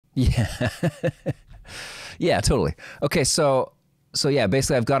Yeah. Yeah, totally. Okay, so yeah,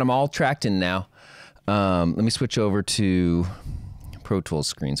 basically I've got them all tracked in now. Let me switch over to Pro Tools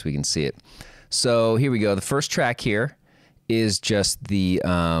screen so we can see it. So here we go. The first track here is just the,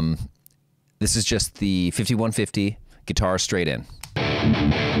 this is just the 5150 guitar straight in.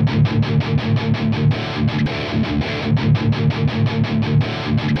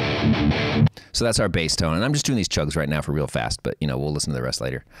 So that's our bass tone, and I'm just doing these chugs right now for real fast, but you know, we'll listen to the rest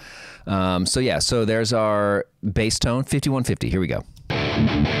later. So yeah, so there's our bass tone, 5150, here we go.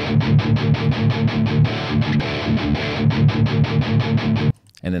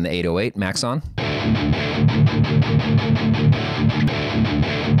 And then the 808, Maxon.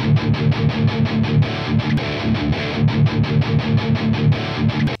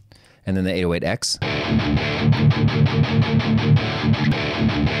 And then the 808X.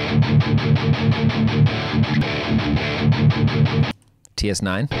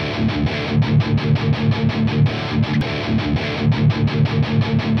 TS9.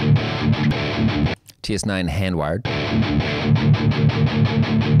 TS9 hand-wired.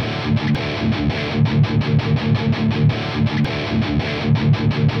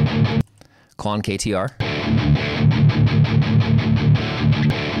 Klon KTR.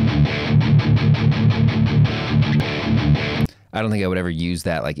 I don't think I would ever use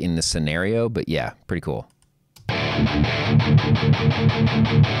that like in this scenario, but yeah, pretty cool.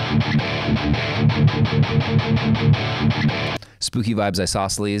 Spooky Vibes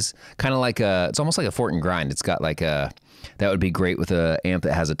Isosceles, kind of like a, it's almost like a Fort and Grind. It's got like a, that would be great with a amp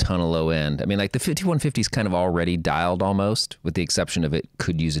that has a ton of low end. I mean, like the 5150 is kind of already dialed almost, with the exception of it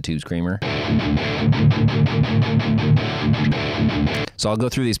could use a tube screamer. So I'll go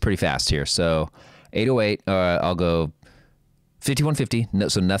through these pretty fast here. So 808, I'll go 5150, no,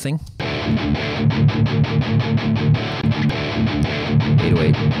 so nothing.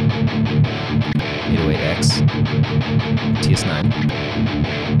 808, 808X, TS9,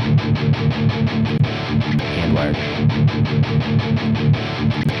 hand-wired,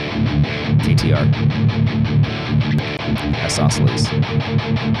 KTR, Isosceles.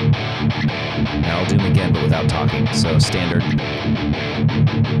 Now I'll do them again, but without talking, so standard.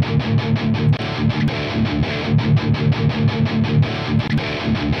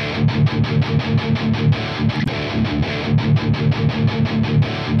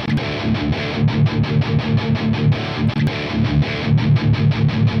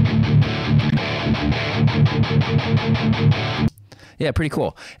 Yeah, pretty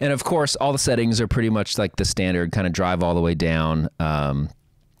cool. And of course, all the settings are pretty much like the standard, kind of drive all the way down, level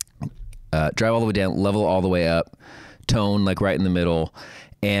all the way up, tone like right in the middle.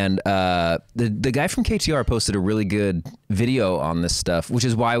 And the guy from KTR posted a really good video on this stuff, which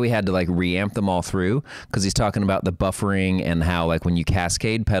is why we had to like reamp them all through, because he's talking about the buffering and how like when you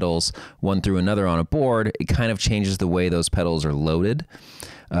cascade pedals one through another on a board, it kind of changes the way those pedals are loaded.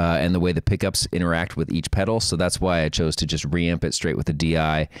 And the way the pickups interact with each pedal. So that's why I chose to just reamp it straight with the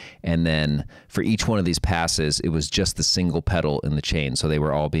DI. And then for each one of these passes, it was just the single pedal in the chain. So they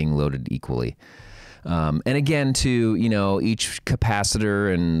were all being loaded equally. And again, to, you know, each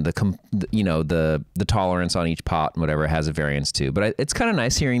capacitor and the tolerance on each pot and whatever has a variance too. But it's kind of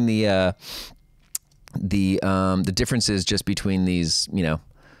nice hearing the differences just between these, you know,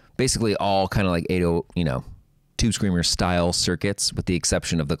 basically all kind of like 80, you know, Tube Screamer style circuits, with the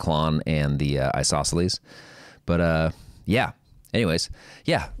exception of the Klon and the Isosceles. But yeah, anyways,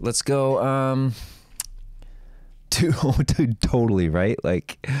 yeah, let's go totally right,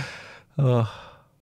 like